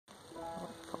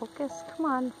Focus, come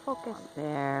on, focus.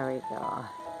 There we go.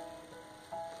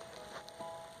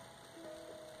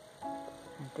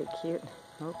 Aren't they cute?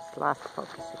 Oops, lost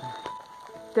focus again.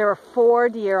 There were 4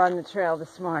 deer on the trail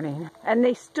this morning, and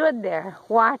they stood there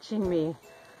watching me.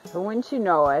 But wouldn't you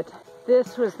know it,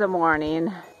 this was the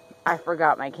morning I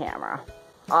forgot my camera.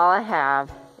 All I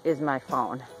have is my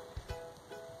phone.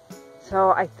 So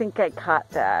I think I caught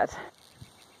that.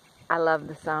 I love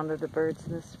the sound of the birds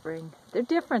in the spring. They're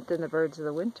different than the birds of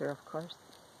the winter, of course.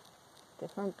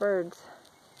 Different birds.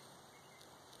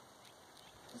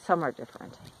 Some are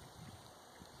different.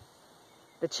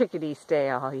 The chickadees stay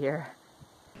all year.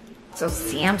 So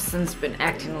Samson's been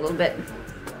acting a little bit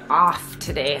off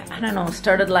today. I don't know,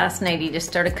 started last night. He just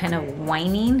started kind of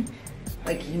whining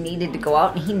like he needed to go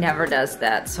out, and he never does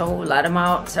that. So let him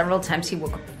out several times. He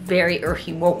woke up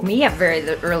he woke me up very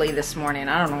early this morning.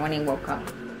 I don't know when he woke up.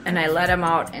 And I let him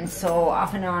out, and so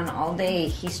off and on all day,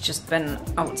 he's just been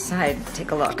outside.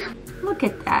 Take a look. Look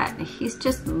at that. He's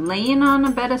just laying on a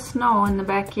bed of snow in the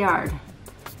backyard.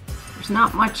 There's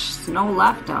not much snow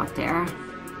left out there.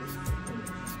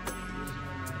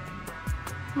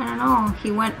 I don't know,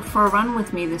 he went for a run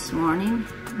with me this morning,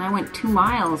 and I went 2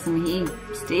 miles and he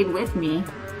stayed with me.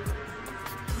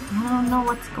 I don't know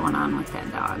what's going on with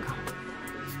that dog.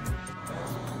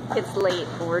 It's late,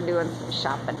 we're doing some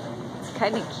shopping. It's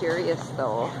kind of curious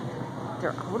though.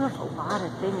 They're out of a lot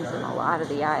of things in a lot of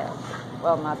the aisles.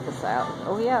 Well, not this aisle.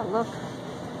 Oh yeah, look,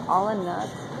 all in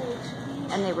nuts.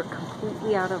 And they were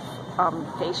completely out of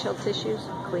facial tissues,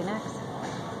 Kleenex.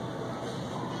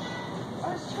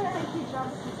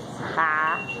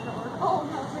 Ha! Oh,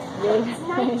 no, it's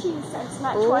 19 cents,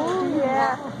 not 20.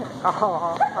 Yeah.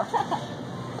 Oh.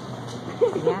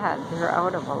 Yeah, they're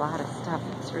out of a lot of stuff.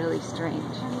 It's really strange.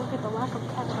 And look at the lack of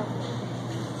ketchup.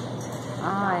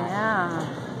 Oh, yeah.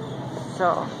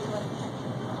 So,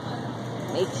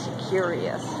 makes you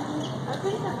curious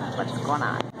what's going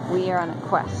on. We are on a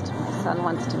quest. My son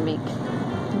wants to make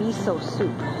miso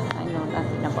soup. I know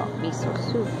nothing about miso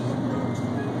soup,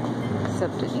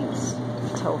 except it eats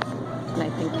tofu. And I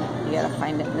think you gotta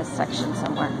find it in this section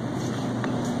somewhere.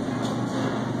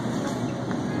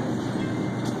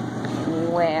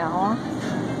 Well,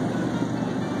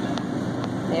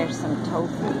 there's some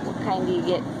tofu. What kind do you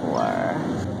get for?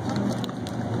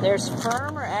 There's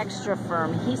firm or extra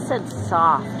firm. He said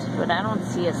soft, but I don't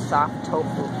see a soft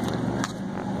tofu.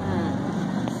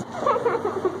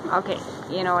 Okay,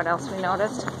 you know what else we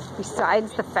noticed?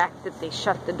 Besides the fact that they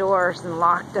shut the doors and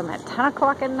locked them at 10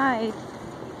 o'clock at night,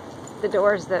 the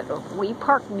doors that we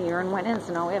parked near and went in,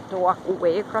 so now we have to walk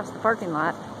way across the parking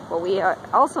lot. What we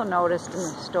also noticed in the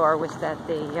store was that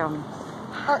they Are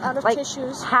out of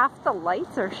tissues. Half the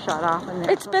lights are shut off in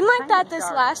there. It's been like that this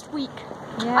last week.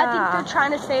 Yeah. I think they're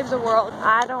trying to save the world.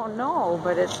 I don't know,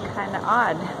 but it's kind of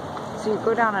odd. So you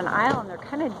go down an aisle and they're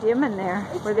kind of dim in there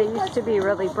where they used to be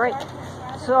really bright.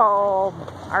 So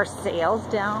our sales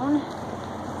down.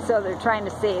 So they're trying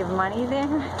to save money there.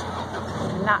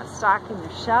 Not stocking the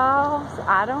shelves.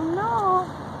 I don't know.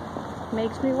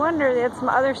 Makes me wonder. They had some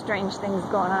other strange things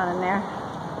going on in there.